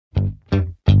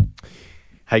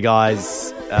Hey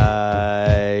guys,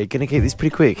 gonna keep this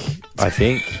pretty quick, I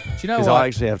think. Do you know Because what? I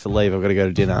actually have to leave. I've got to go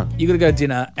to dinner. You got to go to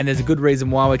dinner, and there's a good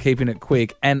reason why we're keeping it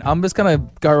quick. And I'm just going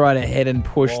to go right ahead and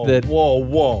push that.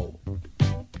 Whoa.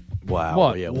 Wow.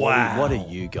 What? Yeah, Wow. What are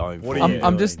you going for? What are you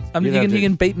I'm just. You You have to-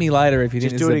 can beat me later if you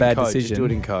think Just this do is it a in bad code. decision. Just do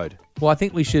it in code. Well, I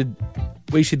think we should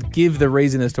give the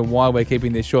reason as to why we're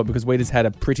keeping this short, because we just had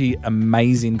a pretty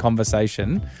amazing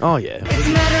conversation Oh, yeah.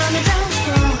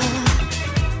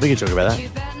 We can talk about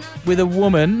that. with a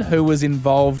woman who was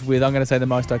involved with, I'm going to say, the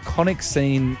most iconic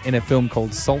scene in a film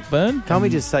called Saltburn. Can't we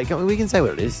just say, we can say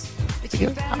what it is?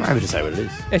 I'm happy to say what it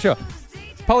is. Yeah, sure.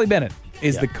 Polly Bennett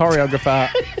is the choreographer.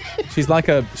 She's not.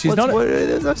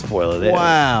 There's no spoiler there.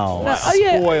 Wow. No, oh,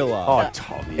 yeah. Spoiler. Oh,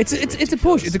 Tom. It's a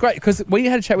push. It's a great, because we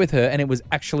had a chat with her and it was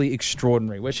actually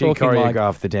extraordinary. We're She talking like,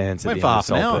 choreographed the dance at Went the end for of half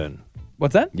an hour. Saltburn.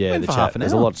 what's that? Yeah, Went the for chat. half an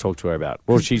There's a hour. lot to talk to her about.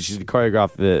 Well, she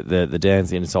choreographed the dance at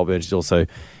the end of Saltburn. She's also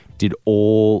did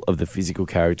all of the physical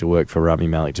character work for Rami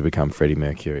Malek to become Freddie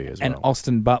Mercury as well. And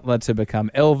Austin Butler to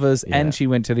become Elvis, Yeah. and she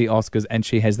went to the Oscars, and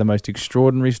she has the most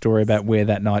extraordinary story about where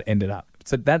that night ended up.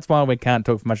 So that's why we can't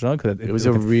talk for much longer. It was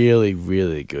a really,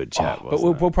 really good chat. But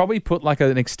wasn't we'll it? probably put like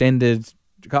an extended.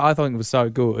 I thought it was so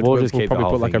good. We'll just keep the probably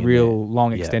whole put like a thing in real there.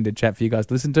 long Yeah. extended chat for you guys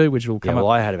to listen to, which will come Yeah, up.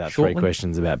 well, I had about shortly. 3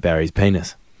 questions about Barry's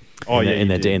penis. Oh, yeah, in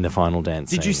you the did. in the final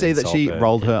dance. Did you scene see in that she Saltburn.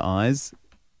 rolled her eyes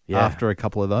Yeah. after a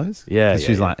couple of those? Yeah, 'Cause yeah,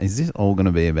 she's yeah. like, is this all going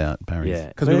to be about Paris? Yeah,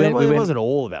 Because But we went- it we went- wasn't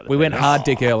all about. We went penis. hard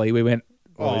dick early. We went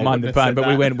Oh, mind the wouldn't pun, have but said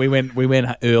we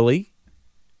went early.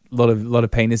 A lot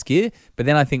of penis gear, but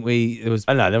then I think it was.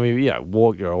 I know. Then we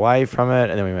walked away from it,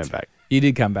 and then we went back. You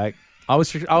did come back. I was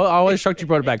shocked you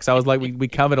brought it back. So I was like, we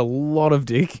covered a lot of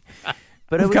dick.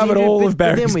 But We've covered all of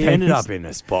But Barry's then we ended penis. up in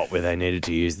a spot where they needed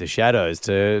to use the shadows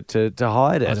to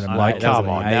hide it. Wasn't it Like, amazing? That was come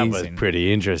on, that was amazing.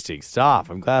 pretty interesting stuff.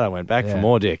 I'm glad I went back for Yeah.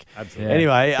 more dick. Absolutely.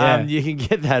 Anyway, Yeah. you can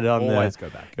get that on Always the. go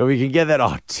back. We can get that.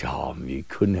 Oh, Tom, you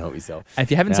couldn't help yourself. And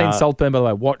if you haven't Now- seen Saltburn, by the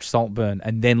way, watch Saltburn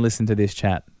and then listen to this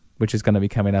chat, which is going to be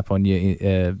coming up on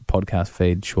your podcast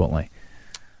feed shortly.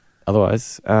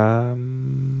 Otherwise, I'll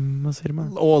see you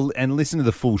tomorrow. And listen to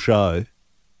the full show,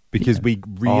 because we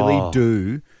really Oh.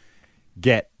 do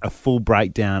get a full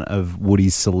breakdown of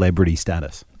Woody's celebrity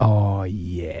status. Oh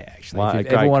yeah, actually, Wow, if you've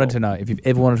great ever wanted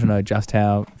call. to know, just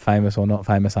how famous or not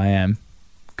famous I am,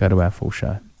 go to our full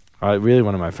show. Really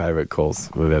one of my favourite calls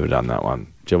we've ever done, that one.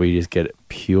 Shall we just get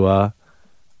pure,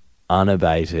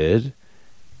 unabated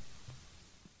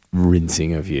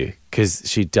rinsing of you? Because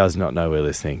she does not know we're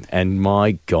listening. And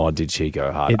my God, did she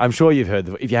go hard. I'm sure you've heard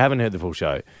if you haven't heard the full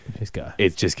show, Just go.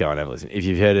 it's just go and have a listen. If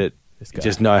you've heard it, Just go.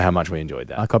 just know how much we enjoyed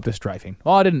that. Helicopter strafing.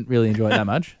 Well, I didn't really enjoy it that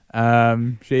much.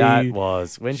 That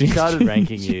was when she started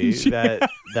ranking you. she-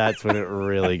 That's when it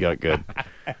really got good.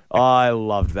 I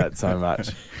loved that so much.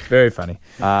 very funny.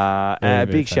 And a very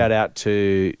big funny. shout out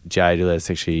to Jade, who let us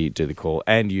actually do the call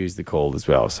and use the call as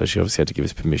well. So she obviously had to give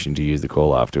us permission to use the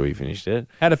call after we finished it.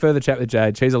 Had a further chat with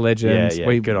Jade. She's a legend. Yeah,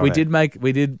 we good on we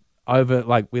her. did over,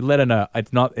 like, we let her know I'm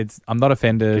not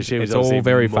offended. 'Cause she was It's all obviously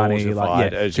very funny. Like,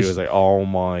 mortified, yeah, and she was like, "Oh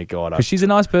my God!" because she's a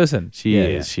nice person. She Yeah,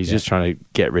 is. yeah, She's yeah. just trying to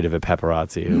get rid of a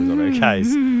paparazzi who was on her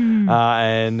case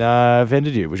and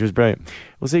offended you, which was brilliant.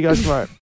 We'll see you guys tomorrow.